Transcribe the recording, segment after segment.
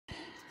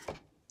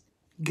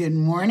Good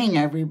morning,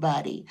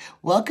 everybody.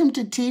 Welcome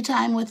to Tea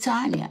Time with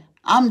Tanya.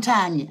 I'm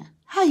Tanya.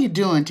 How you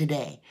doing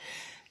today?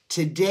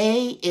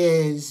 Today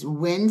is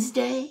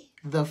Wednesday,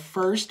 the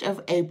 1st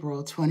of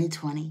April,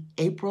 2020.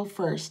 April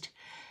 1st.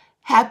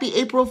 Happy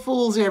April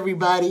Fools,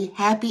 everybody.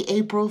 Happy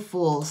April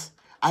Fools.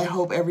 I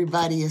hope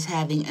everybody is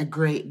having a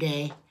great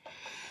day.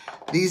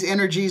 These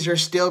energies are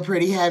still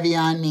pretty heavy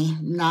on me.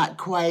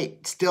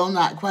 Still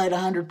not quite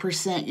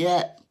 100%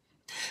 yet,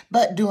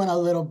 but doing a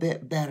little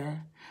bit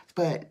better.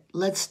 But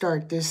let's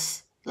start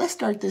this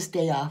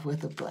day off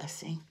with a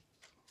blessing.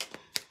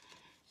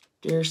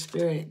 Dear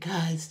Spirit,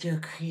 Guides, dear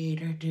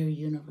Creator, dear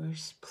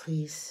Universe,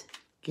 please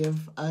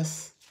give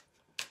us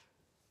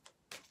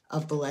a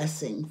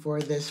blessing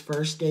for this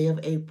first day of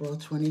April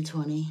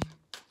 2020,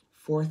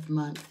 4th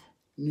month,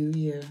 New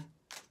Year.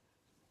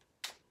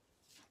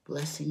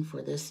 Blessing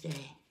for this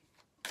day.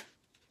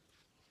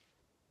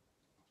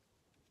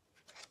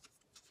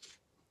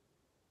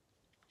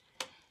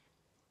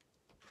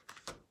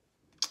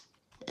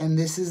 And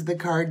this is the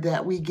card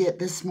that we get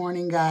this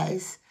morning,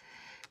 guys.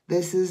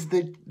 This is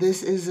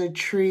a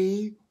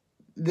tree.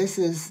 This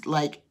is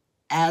like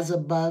as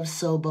above,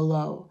 so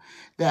below.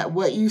 That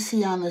what you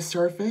see on the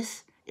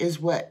surface is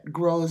what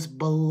grows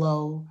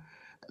below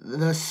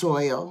the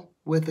soil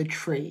with a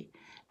tree.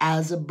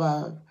 As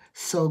above,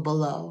 so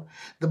below.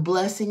 The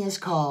blessing is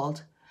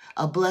called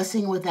a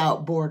blessing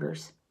without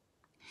borders.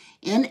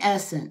 In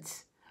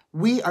essence,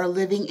 we are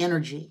living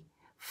energy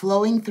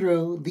flowing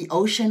through the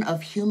ocean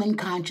of human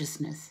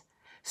consciousness,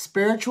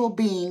 spiritual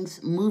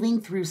beings moving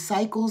through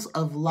cycles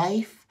of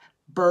life,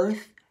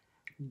 birth,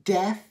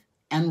 death,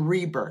 and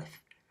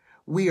rebirth.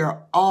 We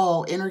are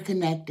all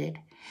interconnected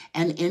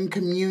and in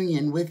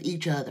communion with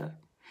each other,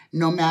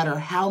 no matter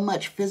how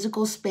much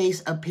physical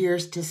space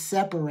appears to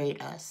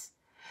separate us.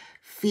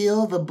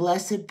 Feel the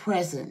blessed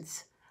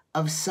presence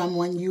of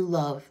someone you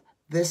love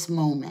this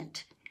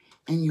moment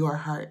in your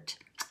heart.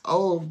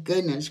 Oh,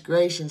 goodness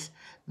gracious.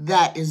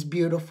 That is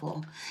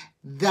beautiful.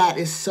 That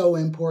is so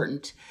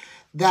important.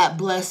 That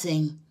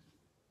blessing,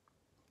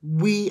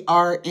 we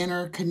are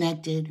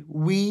interconnected.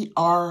 We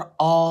are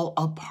all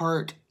a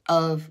part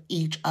of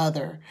each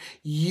other.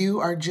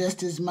 You are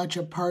just as much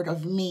a part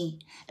of me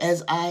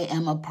as I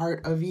am a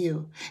part of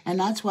you. And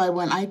that's why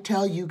when I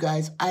tell you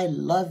guys, I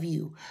love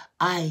you.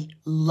 I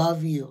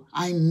love you.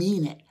 I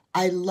mean it.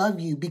 I love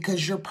you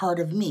because you're part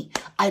of me.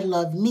 I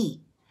love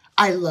me.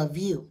 I love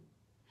you.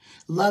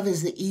 Love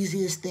is the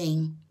easiest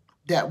thing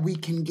that we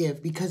can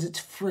give because it's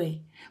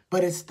free,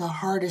 but it's the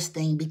hardest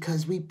thing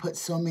because we put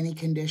so many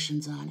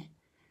conditions on it.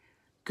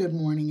 Good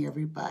morning,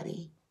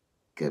 everybody.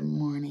 Good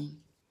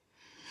morning.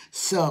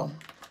 So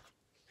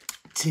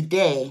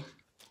today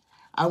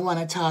I want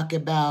to talk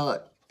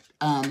about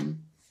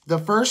the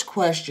first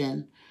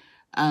question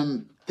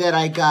that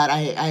I got.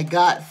 I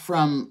got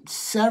from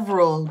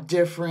several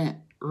different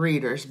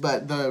readers,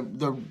 but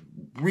the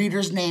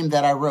reader's name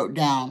that I wrote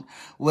down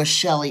was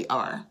Chelly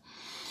R.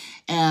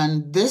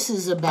 And this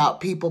is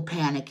about people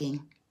panicking.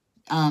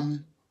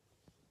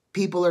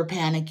 People are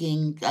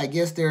panicking. I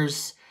guess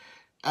there's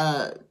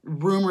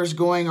rumors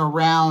going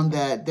around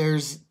that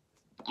there's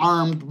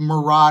armed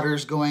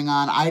marauders going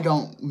on. I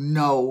don't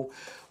know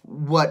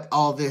what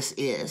all this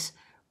is.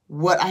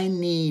 What I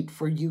need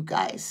for you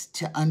guys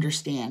to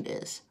understand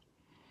is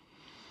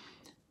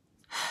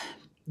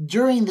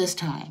during this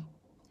time,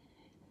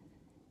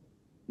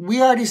 we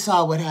already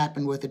saw what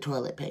happened with the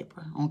toilet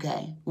paper,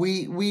 okay?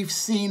 We've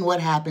seen what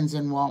happens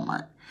in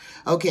Walmart.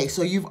 Okay,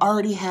 so you've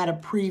already had a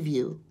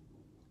preview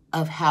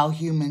of how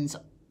humans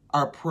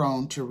are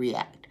prone to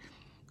react.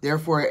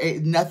 Therefore,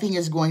 nothing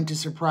is going to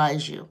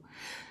surprise you.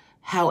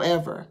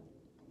 However,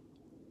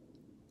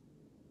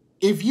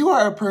 if you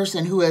are a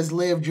person who has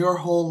lived your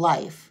whole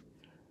life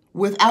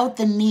without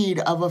the need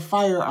of a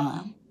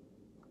firearm,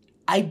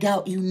 I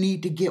doubt you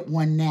need to get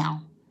one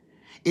now.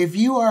 If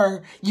you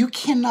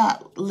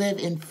cannot live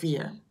in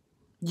fear.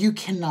 You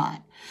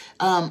cannot.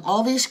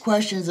 All these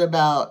questions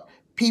about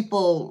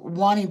people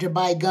wanting to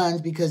buy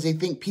guns because they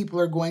think people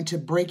are going to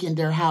break in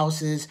their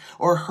houses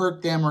or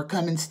hurt them or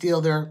come and steal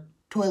their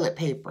toilet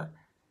paper.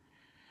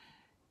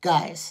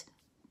 Guys,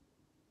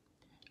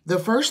 the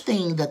first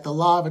thing that the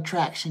law of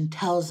attraction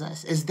tells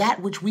us is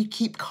that which we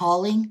keep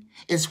calling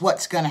is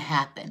what's going to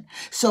happen.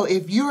 So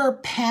if you're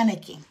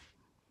panicking,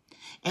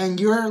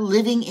 and you're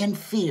living in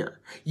fear,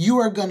 you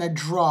are going to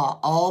draw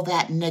all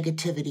that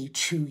negativity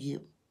to you.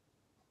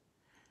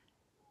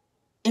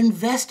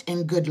 Invest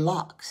in good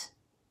locks.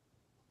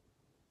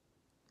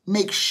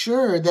 Make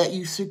sure that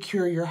you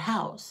secure your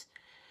house.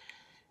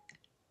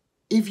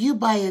 If you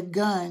buy a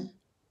gun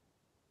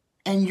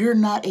and you're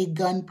not a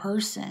gun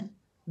person,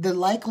 the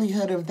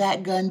likelihood of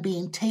that gun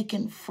being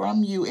taken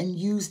from you and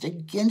used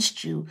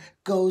against you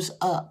goes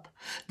up.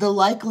 The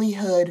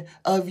likelihood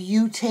of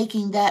you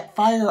taking that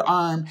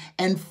firearm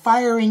and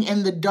firing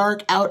in the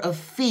dark out of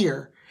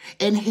fear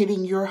and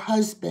hitting your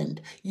husband,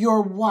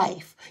 your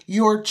wife,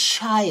 your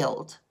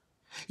child,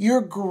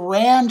 your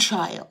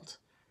grandchild.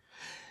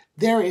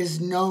 There is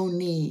no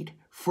need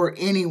for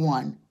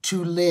anyone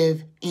to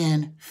live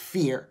in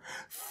fear.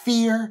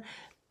 Fear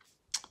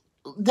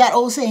that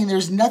old saying,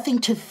 there's nothing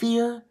to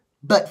fear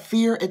but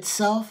fear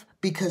itself,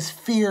 because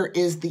fear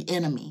is the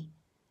enemy.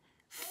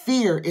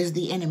 Fear is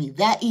the enemy.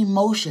 That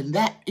emotion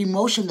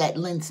that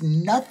lends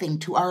nothing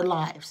to our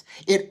lives,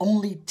 it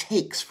only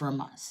takes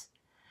from us.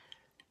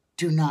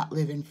 Do not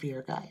live in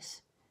fear,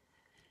 guys.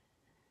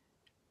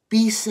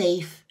 Be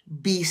safe,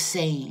 be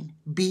sane,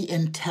 be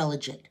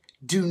intelligent.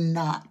 Do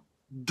not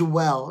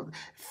dwell.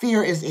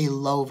 Fear is a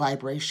low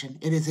vibration.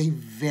 It is a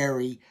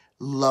very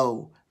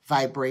low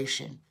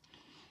vibration.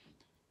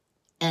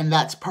 And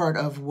that's part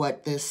of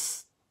what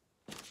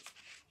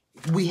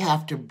we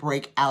have to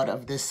break out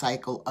of this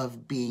cycle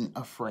of being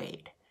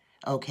afraid.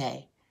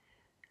 Okay?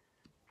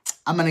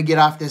 I'm going to get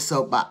off this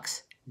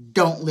soapbox.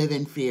 Don't live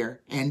in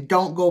fear, and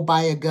don't go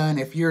buy a gun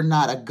if you're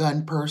not a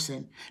gun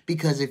person,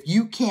 because if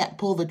you can't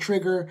pull the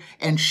trigger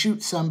and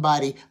shoot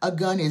somebody, a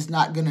gun is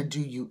not going to do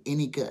you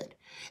any good.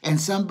 And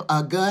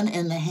a gun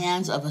in the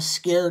hands of a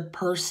scared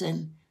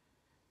person,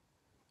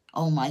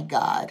 oh my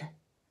God,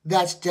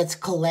 that's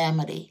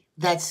calamity.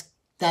 That's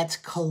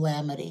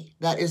calamity.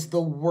 That is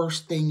the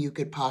worst thing you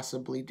could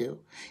possibly do.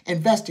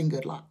 Invest in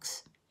good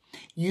locks.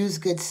 Use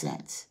good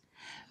sense.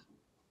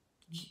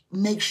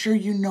 Make sure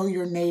you know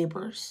your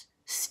neighbors.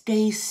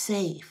 Stay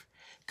safe.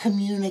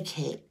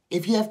 Communicate.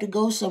 If you have to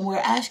go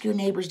somewhere, ask your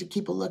neighbors to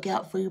keep a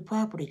lookout for your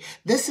property.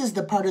 This is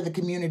the part of the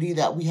community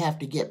that we have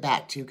to get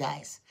back to,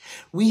 guys.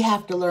 We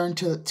have to learn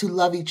to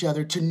love each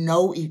other, to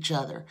know each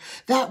other.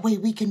 That way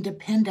we can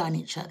depend on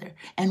each other,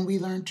 and we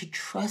learn to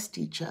trust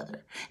each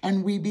other,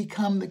 and we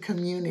become the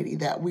community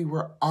that we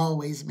were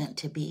always meant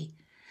to be.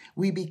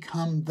 We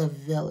become the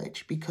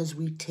village because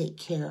we take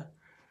care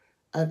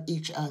of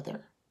each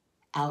other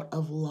out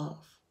of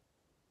love.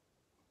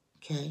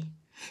 Okay?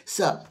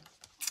 So,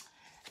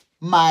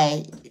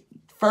 my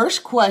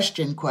first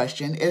question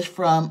is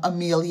from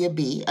Amelia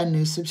B., a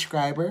new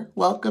subscriber.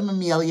 Welcome,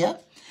 Amelia.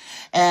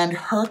 And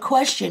her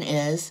question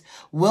is,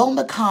 will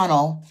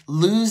McConnell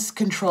lose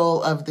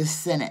control of the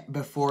Senate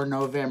before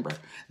November?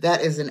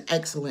 That is an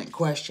excellent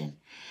question.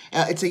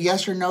 It's a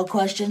yes or no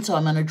question, so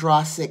I'm going to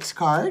draw 6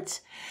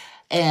 cards.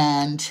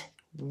 And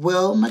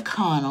will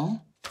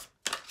McConnell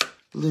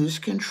lose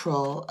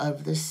control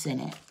of the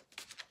Senate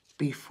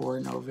before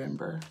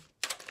November?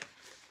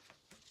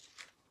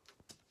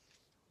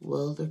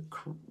 Will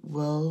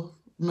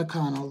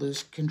McConnell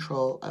lose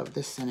control of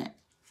the Senate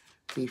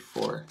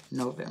before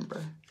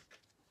November?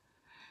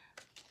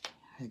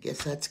 I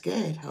guess that's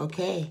good.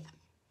 Okay.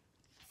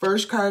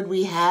 First card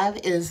we have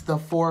is the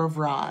 4 of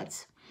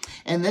Rods.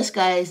 And this,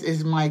 guys,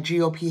 is my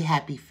GOP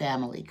Happy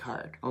Family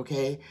card,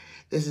 okay?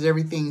 This is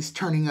everything's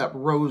turning up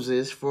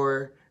roses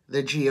for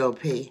the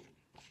GOP.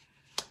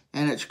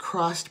 And it's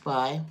crossed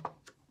by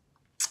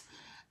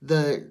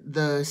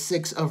the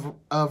 6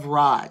 of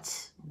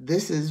Rods.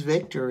 This is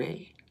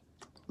victory.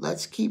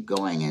 Let's keep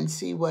going and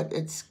see what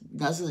it's,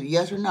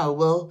 yes or no.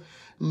 Will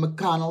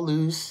McConnell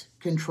lose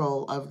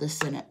control of the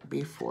Senate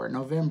before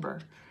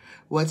November?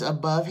 What's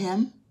above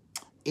him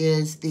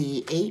is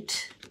the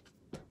 8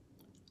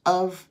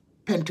 of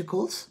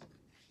Pentacles.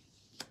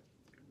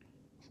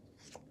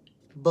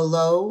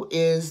 Below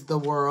is the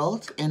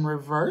World in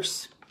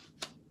reverse.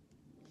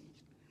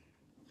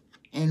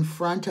 In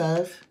front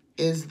of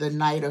is the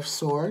Knight of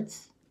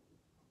Swords.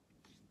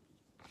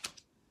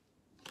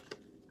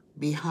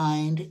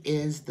 Behind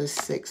is the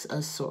 6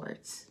 of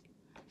Swords.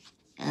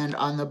 And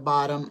on the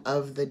bottom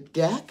of the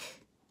deck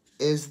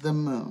is the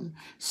Moon.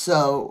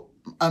 So,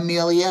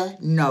 Amelia,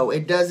 no,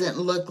 it doesn't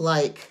look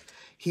like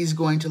he's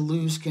going to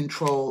lose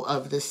control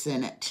of the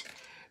Senate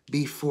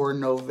before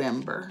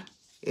November.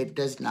 It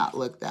does not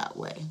look that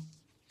way.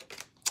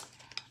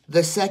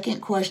 The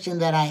second question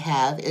that I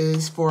have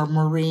is for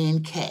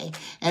Maureen K.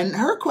 And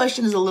her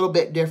question is a little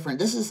bit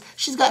different.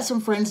 She's got some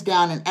friends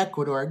down in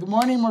Ecuador. Good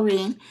morning,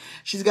 Maureen.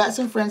 She's got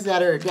some friends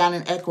that are down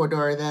in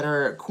Ecuador that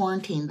are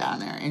quarantined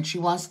down there. And she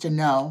wants to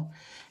know,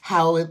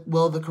 how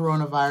will the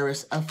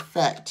coronavirus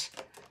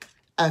affect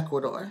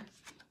Ecuador?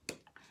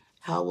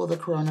 How will the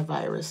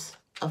coronavirus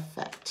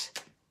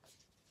affect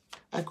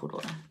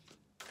Ecuador?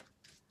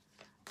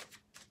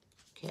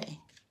 Okay.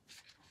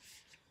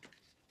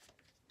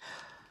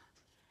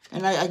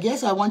 And I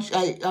guess I'm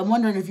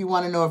wondering if you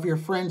want to know if your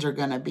friends are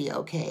going to be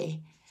okay.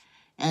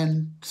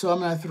 And so I'm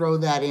going to throw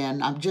that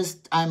in.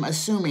 I'm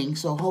assuming,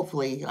 so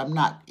hopefully I'm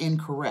not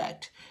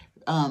incorrect.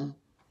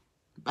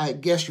 I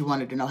guess you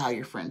wanted to know how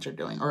your friends are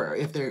doing, or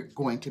if they're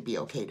going to be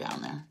okay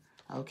down there.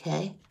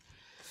 Okay?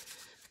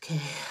 Okay.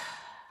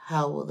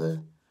 How will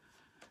the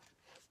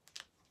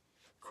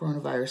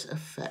coronavirus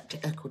affect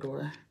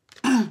Ecuador?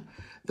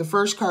 The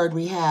first card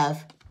we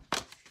have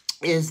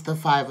is the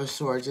 5 of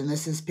Swords, and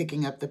this is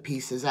picking up the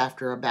pieces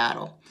after a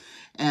battle.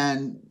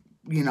 And,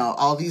 you know,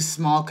 all these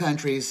small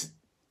countries,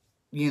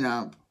 you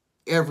know,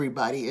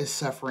 everybody is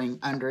suffering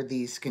under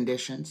these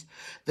conditions.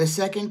 The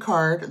second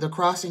card, the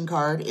crossing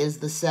card, is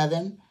the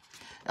 7,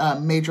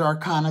 Major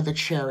Arcana, the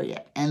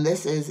Chariot. And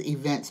this is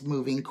events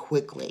moving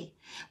quickly.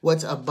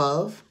 What's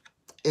above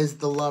is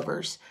the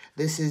Lovers.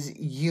 This is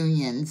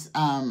unions,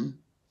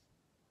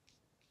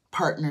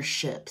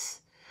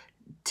 partnerships,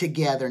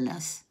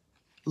 togetherness.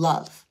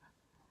 love.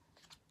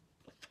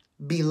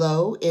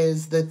 Below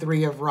is the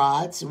Three of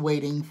Rods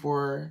waiting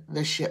for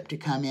the ship to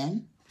come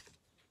in.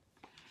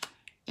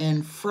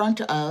 In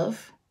front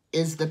of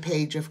is the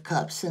Page of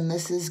Cups, and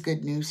this is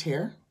good news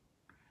here.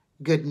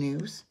 Good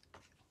news.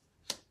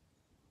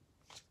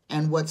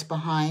 And what's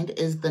behind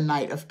is the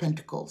Knight of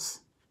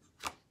Pentacles,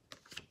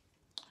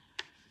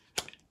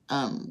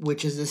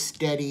 which is a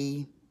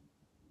steady,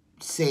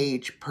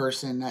 sage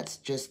person. That's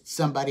just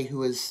somebody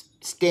who is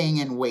staying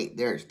in wait.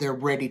 They're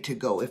ready to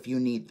go if you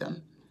need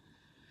them.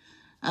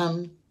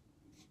 I'm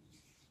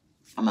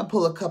going to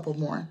pull a couple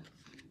more.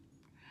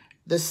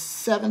 The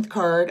 7th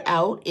card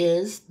out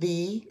is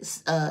the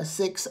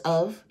Six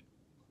of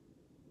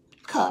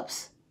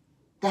Cups,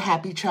 the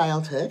happy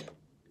childhood.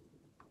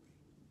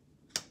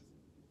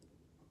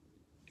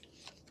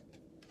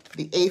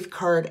 The 8th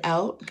card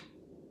out,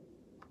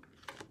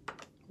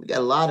 we got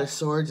a lot of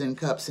swords and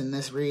cups in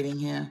this reading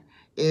here,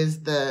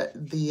 is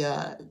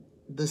the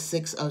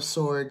Six of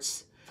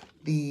Swords,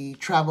 the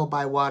travel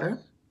by water.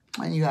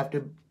 And you have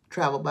to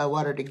travel by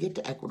water to get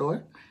to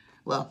Ecuador.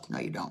 Well, no,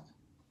 you don't.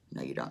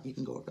 No, you don't. You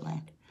can go over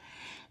land.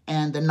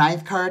 And the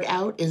 9th card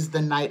out is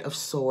the Knight of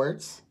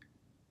Swords.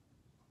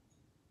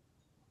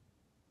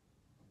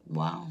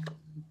 Wow.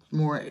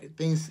 More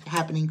things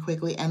happening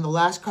quickly. And the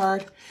last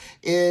card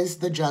is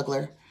the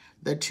Juggler,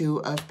 the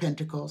Two of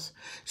Pentacles.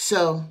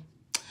 So,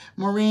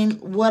 Maureen,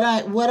 what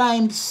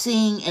I'm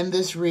seeing in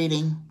this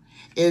reading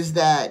is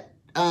that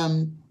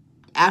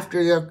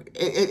after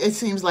it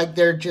seems like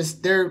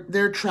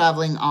they're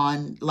traveling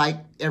on like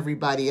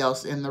everybody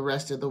else in the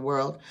rest of the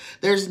world.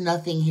 There's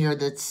nothing here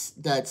that's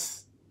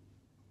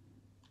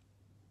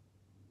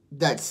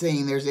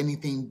saying there's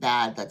anything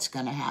bad that's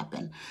going to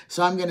happen.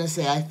 So I'm going to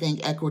say I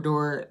think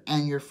Ecuador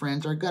and your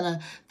friends are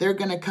they're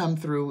going to come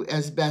through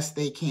as best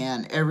they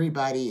can.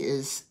 Everybody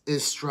is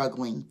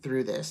struggling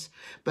through this.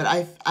 But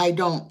I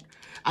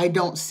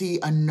don't see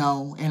a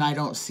no, and I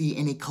don't see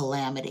any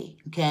calamity,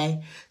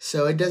 okay?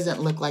 So it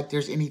doesn't look like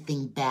there's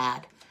anything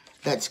bad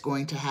that's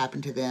going to happen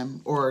to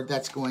them, or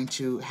that's going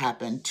to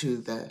happen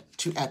to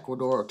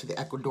Ecuador, or to the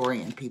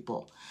Ecuadorian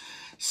people.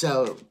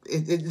 So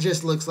it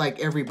just looks like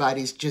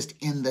everybody's just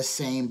in the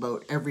same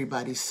boat.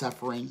 Everybody's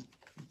suffering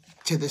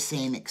to the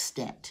same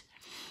extent.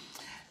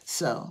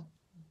 So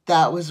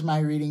that was my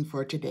reading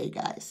for today,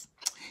 guys.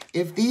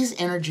 If these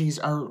energies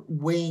are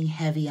weighing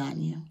heavy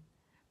on you,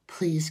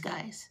 please,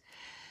 guys,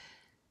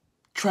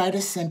 try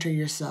to center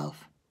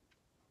yourself.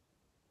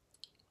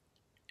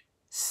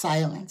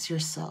 Silence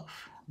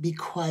yourself. Be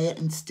quiet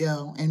and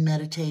still in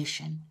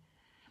meditation.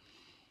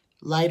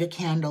 Light a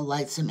candle,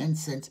 light some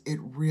incense. It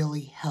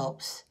really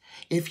helps.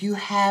 If you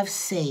have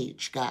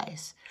sage,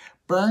 guys,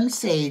 burn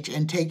sage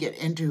and take it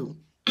into,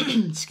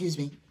 excuse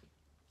me,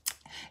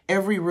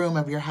 every room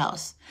of your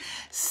house.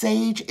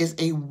 Sage is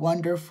a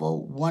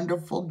wonderful,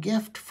 wonderful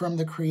gift from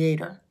the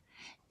Creator.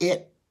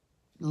 It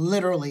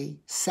literally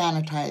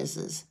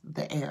sanitizes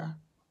the air.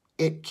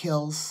 It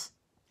kills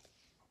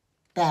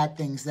bad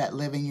things that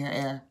live in your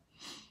air.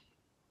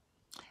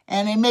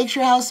 And it makes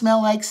your house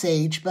smell like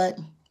sage, but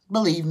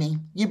believe me,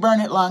 you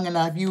burn it long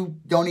enough, you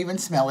don't even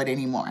smell it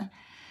anymore.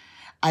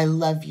 I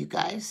love you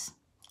guys.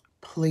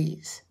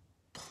 Please,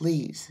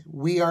 please,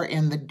 we are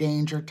in the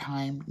danger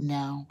time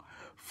now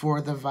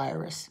for the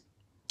virus,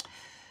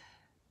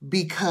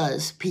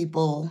 because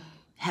people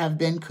have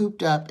been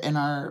cooped up and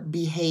are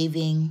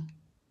behaving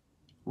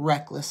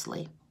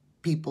recklessly.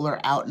 People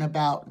are out and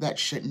about that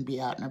shouldn't be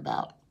out and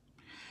about.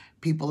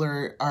 People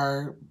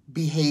are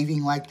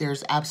behaving like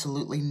there's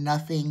absolutely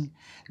nothing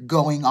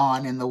going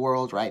on in the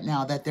world right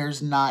now, that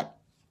there's not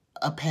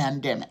a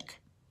pandemic.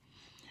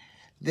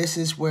 This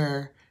is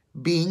where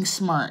being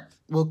smart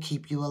will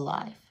keep you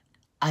alive.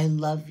 I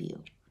love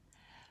you.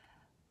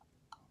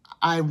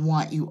 I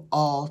want you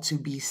all to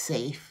be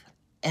safe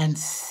and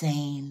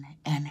sane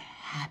and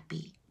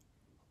happy.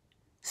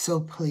 So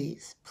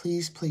please,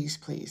 please, please,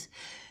 please.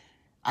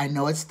 I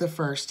know it's the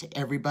first.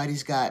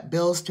 Everybody's got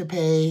bills to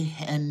pay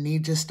and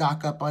need to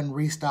restock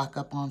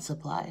up on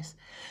supplies.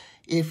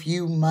 If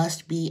you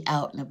must be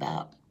out and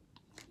about,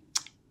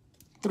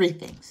 3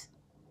 things.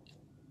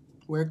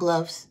 Wear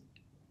gloves.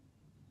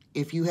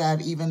 If you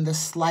have even the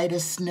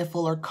slightest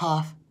sniffle or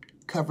cough,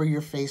 cover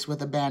your face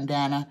with a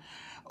bandana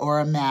or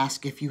a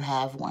mask if you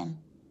have one.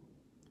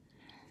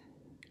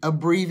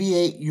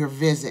 Abbreviate your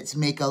visits.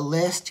 Make a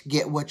list.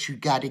 Get what you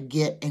got to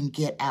get and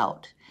get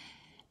out.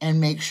 And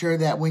make sure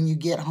that when you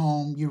get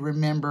home, you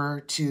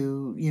remember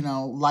to,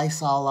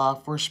 Lysol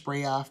off or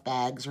spray off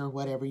bags or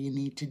whatever you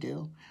need to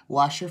do.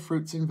 Wash your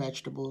fruits and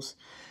vegetables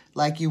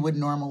like you would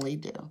normally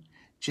do.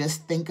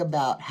 Just think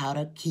about how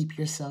to keep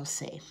yourself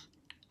safe.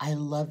 I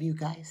love you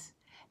guys.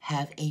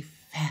 Have a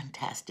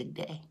fantastic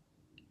day.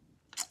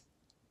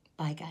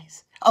 Bye,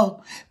 guys.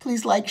 Oh,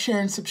 please like, share,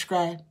 and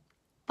subscribe.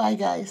 Bye,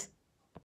 guys.